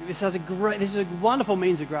 This is a wonderful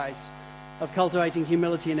means of grace of cultivating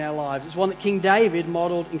humility in our lives. It's one that King David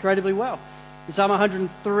modeled incredibly well. In Psalm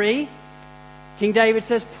 103, King David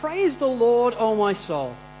says, "Praise the Lord, O my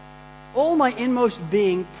soul. All my inmost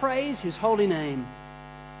being, praise his holy name.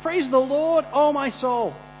 Praise the Lord, O my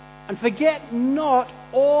soul, and forget not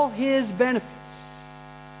all his benefits,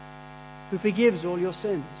 who forgives all your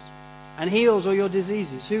sins and heals all your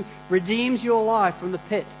diseases, who redeems your life from the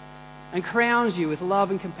pit and crowns you with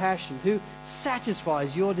love and compassion, who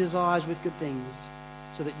satisfies your desires with good things,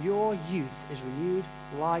 so that your youth is renewed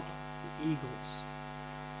like the eagles."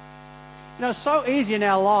 You know, it's so easy in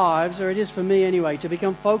our lives, or it is for me anyway, to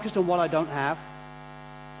become focused on what I don't have.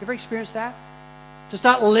 You ever experienced that? To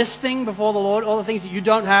start listing before the Lord all the things that you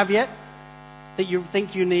don't have yet, that you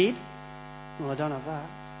think you need. Well, I don't have that.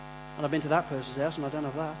 And I've been to that person's house and I don't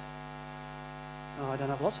have that. Oh, I don't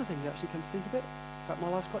have lots of things, actually, come to think of it. In fact, my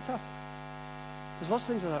life's quite tough. There's lots of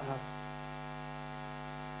things I don't have.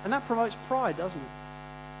 And that promotes pride, doesn't it?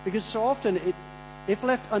 Because so often, if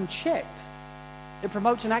left unchecked, it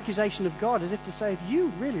promotes an accusation of God, as if to say, if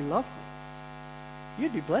you really loved me,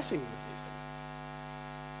 you'd be blessing me with these things.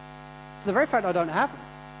 So the very fact I don't have them,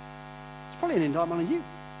 it's probably an indictment on you.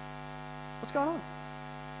 What's going on?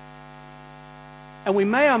 And we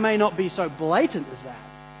may or may not be so blatant as that,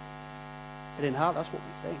 but in heart, that's what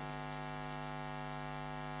we think.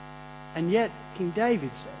 And yet, King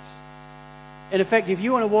David says, in effect, if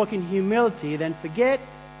you want to walk in humility, then forget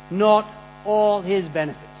not all his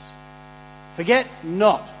benefits. Forget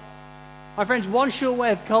not. My friends, one sure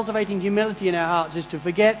way of cultivating humility in our hearts is to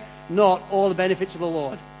forget not all the benefits of the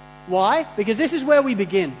Lord. Why? Because this is where we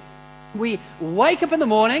begin. We wake up in the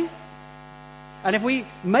morning, and if we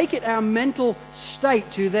make it our mental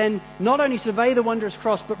state to then not only survey the wondrous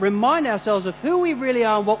cross, but remind ourselves of who we really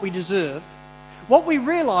are and what we deserve, what we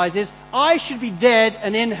realize is, I should be dead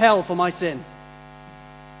and in hell for my sin.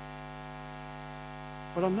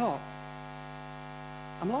 But I'm not.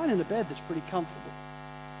 I'm lying in a bed that's pretty comfortable.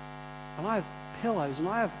 And I have pillows, and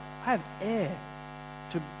I have air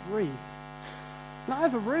to breathe. And I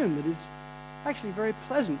have a room that is actually very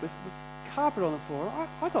pleasant with carpet on the floor.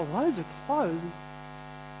 I've got loads of clothes.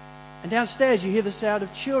 And downstairs you hear the sound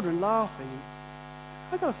of children laughing.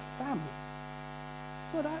 I've got a family.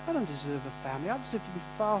 Lord, I don't deserve a family. I deserve to be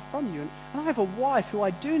far from you. And I have a wife who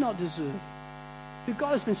I do not deserve, who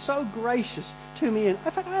God has been so gracious to me in.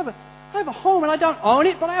 In fact, I have a home, and I don't own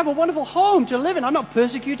it, but I have a wonderful home to live in. I'm not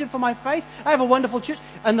persecuted for my faith. I have a wonderful church.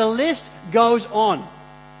 And the list goes on.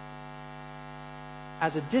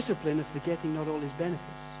 As a discipline of forgetting not all his benefits.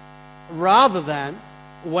 Rather than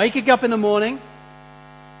waking up in the morning,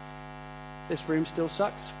 this room still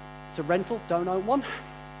sucks. It's a rental, don't own one.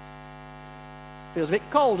 Feels a bit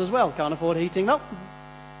cold as well, can't afford heating up.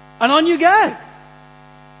 And on you go.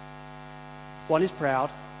 One is proud,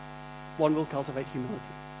 one will cultivate humility.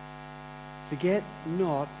 Forget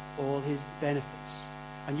not all his benefits.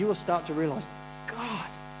 And you will start to realize, God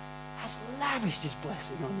has lavished his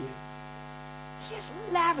blessing on you. He has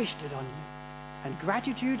lavished it on you. And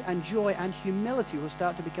gratitude and joy and humility will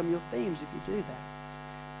start to become your themes if you do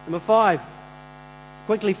that. Number 5,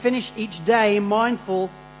 quickly finish each day mindful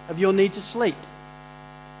of your need to sleep.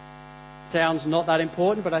 Sounds not that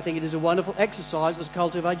important, but I think it is a wonderful exercise as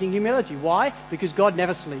cultivating humility. Why? Because God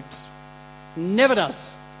never sleeps. Never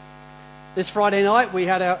does. This Friday night we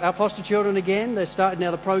had our foster children again. They're starting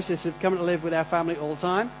now the process of coming to live with our family all the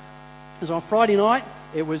time. As on Friday night,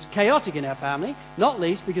 it was chaotic in our family, not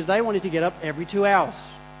least because they wanted to get up every 2 hours.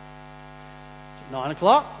 So at 9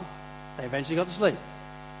 o'clock, they eventually got to sleep.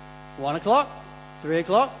 1 o'clock, 3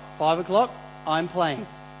 o'clock, 5 o'clock, I'm playing.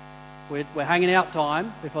 We're hanging out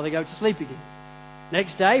time before they go to sleep again.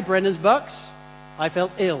 Next day, Brendan's Bucks, I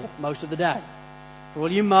felt ill most of the day. For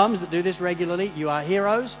all you mums that do this regularly, you are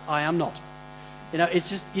heroes. I am not. You know, it's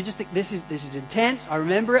just, you just think this is intense. I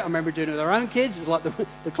remember it. I remember doing it with our own kids. It's like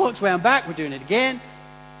the clock's wound back. We're doing it again.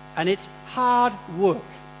 And it's hard work.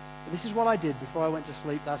 But this is what I did before I went to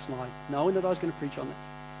sleep last night, knowing that I was going to preach on this.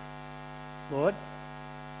 Lord,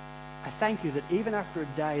 I thank you that even after a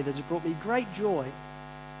day that has brought me great joy,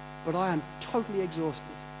 but I am totally exhausted.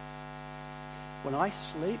 When I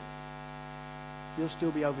sleep, you'll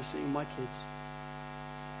still be overseeing my kids.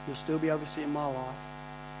 You'll still be overseeing my life.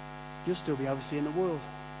 You'll still be overseeing the world.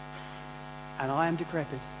 And I am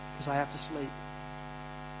decrepit because I have to sleep.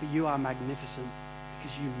 But you are magnificent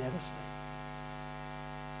because you never sleep.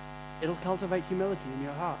 It'll cultivate humility in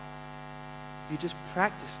your heart. You just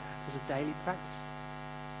practice that as a daily practice.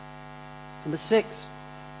 Number 6,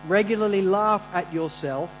 regularly laugh at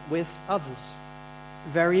yourself with others.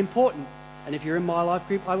 Very important. And if you're in my life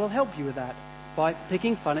group, I will help you with that by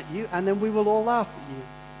picking fun at you, and then we will all laugh at you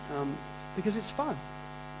because it's fun.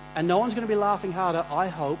 And no one's going to be laughing harder, I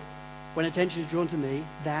hope, when attention is drawn to me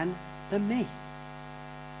than me.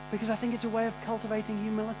 Because I think it's a way of cultivating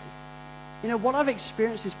humility. You know, what I've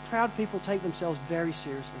experienced is proud people take themselves very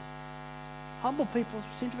seriously. Humble people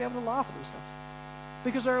seem to be able to laugh at themselves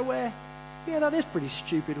because they're aware, yeah, that is pretty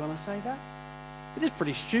stupid when I say that. It is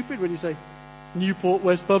pretty stupid when you say Newport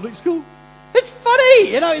West Public School. It's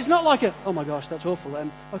funny! You know, it's not like oh my gosh, that's awful.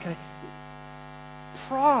 Okay.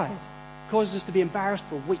 Pride causes us to be embarrassed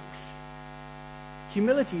for weeks.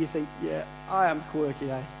 Humility, you think, yeah, I am quirky,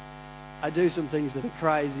 eh? I do some things that are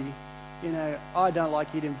crazy. You know, I don't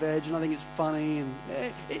like eating veg, and I think it's funny. And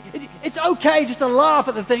it's okay just to laugh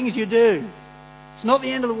at the things you do. It's not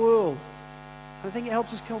the end of the world. And I think it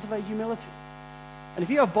helps us cultivate humility. And if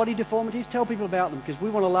you have body deformities, tell people about them, because we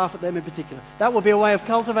want to laugh at them in particular. That will be a way of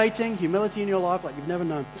cultivating humility in your life like you've never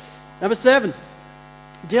known. Number 7,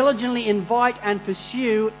 diligently invite and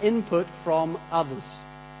pursue input from others.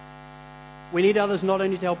 We need others not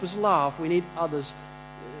only to help us laugh, we need others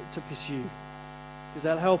to pursue, because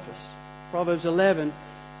that'll help us. Proverbs 11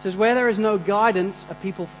 says, where there is no guidance, a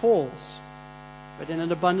people falls, but in an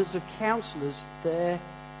abundance of counselors there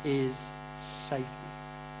is safety.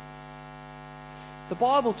 The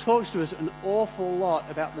Bible talks to us an awful lot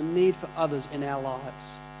about the need for others in our lives.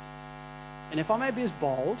 And if I may be as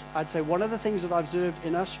bold, I'd say one of the things that I've observed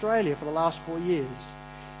in Australia for the last 4 years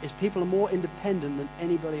is people are more independent than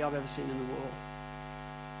anybody I've ever seen in the world.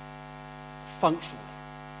 Functionally.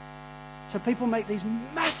 So people make these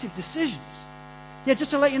massive decisions. Yeah,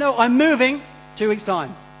 just to let you know, I'm moving 2 weeks'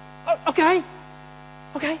 time. Oh, okay.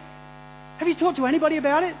 Have you talked to anybody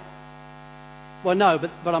about it? Well, no,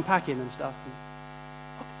 but I'm packing and stuff.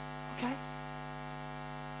 Okay.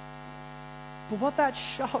 But what that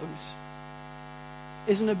shows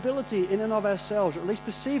is an ability in and of ourselves, or at least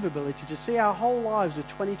perceived ability, to see our whole lives with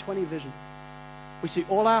 20/20 vision. We see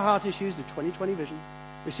all our heart issues with 20/20 vision.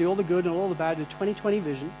 We see all the good and all the bad with 20/20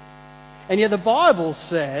 vision. And yet the Bible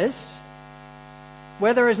says,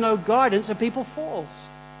 where there is no guidance, a people falls.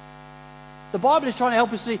 The Bible is trying to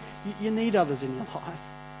help us see you need others in your life.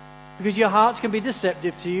 Because your hearts can be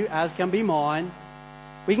deceptive to you, as can be mine.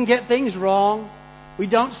 We can get things wrong. We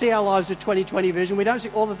don't see our lives with 20/20 vision. We don't see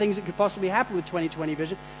all the things that could possibly happen with 20/20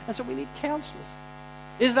 vision. And so we need counselors.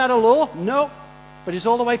 Is that a law? No. But it's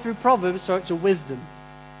all the way through Proverbs, so it's a wisdom.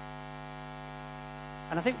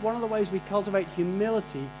 And I think one of the ways we cultivate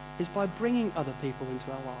humility is by bringing other people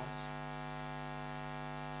into our lives.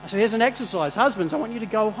 So here's an exercise. Husbands, I want you to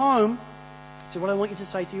go home. So what I want you to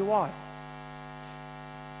say to your wife.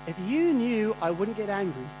 If you knew I wouldn't get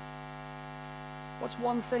angry, what's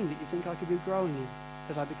one thing that you think I could be growing in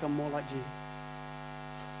as I become more like Jesus?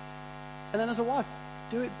 And then as a wife,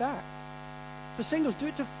 do it back. For singles, do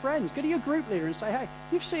it to friends. Go to your group leader and say, hey,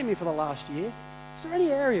 you've seen me for the last year. Is there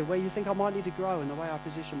any area where you think I might need to grow in the way I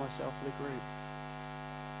position myself for the group?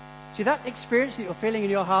 See, that experience that you're feeling in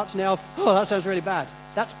your hearts now, oh, that sounds really bad.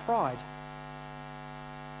 That's pride.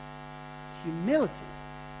 Humility.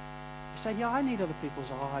 You say, yeah, I need other people's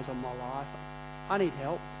eyes on my life. I need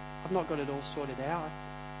help. I've not got it all sorted out.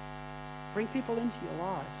 Bring people into your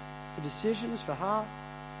life. For decisions, for heart,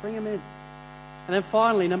 bring them in. And then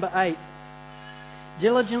finally, number 8,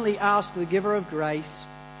 diligently ask the giver of grace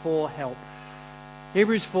for help.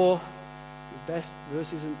 Hebrews 4, the best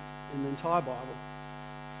verses in the entire Bible.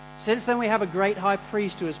 Since then we have a great high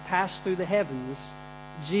priest who has passed through the heavens,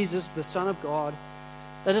 Jesus, the Son of God.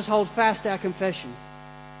 Let us hold fast our confession.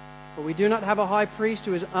 For we do not have a high priest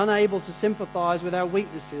who is unable to sympathize with our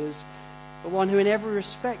weaknesses, but one who in every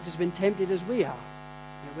respect has been tempted as we are,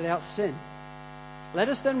 yet without sin. Let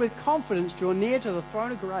us then with confidence draw near to the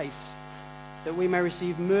throne of grace, that we may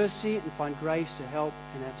receive mercy and find grace to help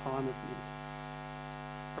in our time of need.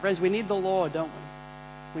 My friends, we need the Lord, don't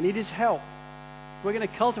we? We need His help. We're going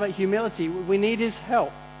to cultivate humility. We need His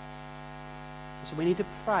help. So we need to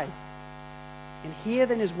pray. And here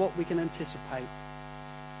then is what we can anticipate.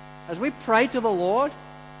 As we pray to the Lord,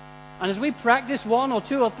 and as we practice one or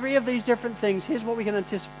two or three of these different things, here's what we can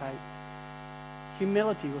anticipate.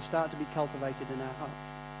 Humility will start to be cultivated in our hearts.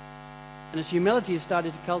 And as humility is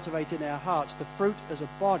started to cultivate in our hearts, the fruit as a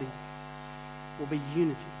body will be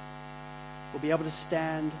unity. We'll be able to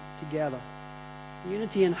stand together.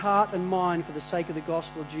 Unity in heart and mind for the sake of the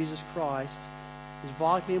gospel of Jesus Christ is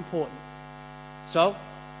vitally important. So,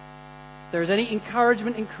 if there is any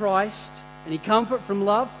encouragement in Christ, any comfort from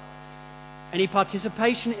love, any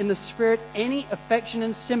participation in the Spirit, any affection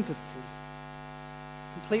and sympathy,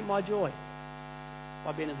 complete my joy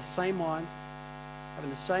by being of the same mind, having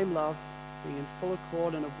the same love, being in full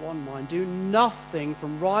accord and of one mind. Do nothing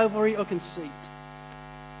from rivalry or conceit,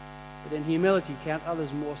 but in humility count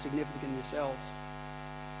others more significant than yourselves.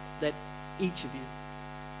 Let each of you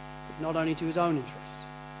look not only to his own interests,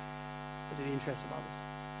 but to the interests of others.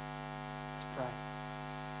 Let's pray.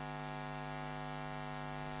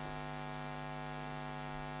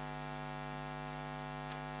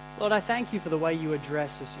 Lord, I thank you for the way you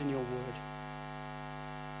address us in your word.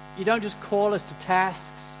 You don't just call us to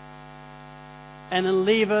tasks and then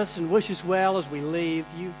leave us and wish us well as we leave.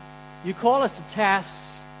 You call us to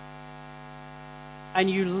tasks and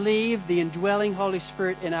you leave the indwelling Holy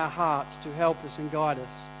Spirit in our hearts to help us and guide us.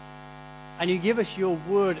 And you give us your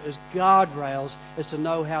word as guardrails as to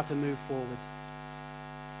know how to move forward.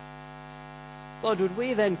 Lord, would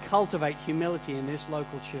we then cultivate humility in this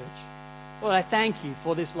local church? Lord, I thank you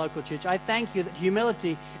for this local church. I thank you that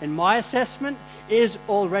humility, in my assessment, is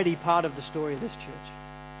already part of the story of this church.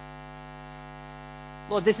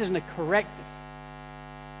 Lord, this isn't a corrective.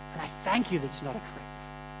 And I thank you that it's not a corrective.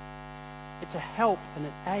 It's a help and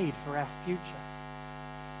an aid for our future.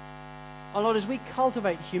 Oh Lord, as we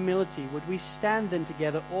cultivate humility, would we stand then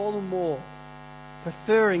together all the more,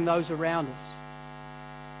 preferring those around us,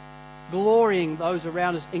 glorying those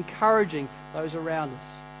around us, encouraging those around us.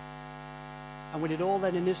 And would it all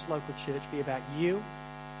then in this local church be about you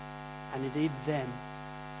and indeed them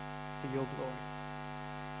for your glory?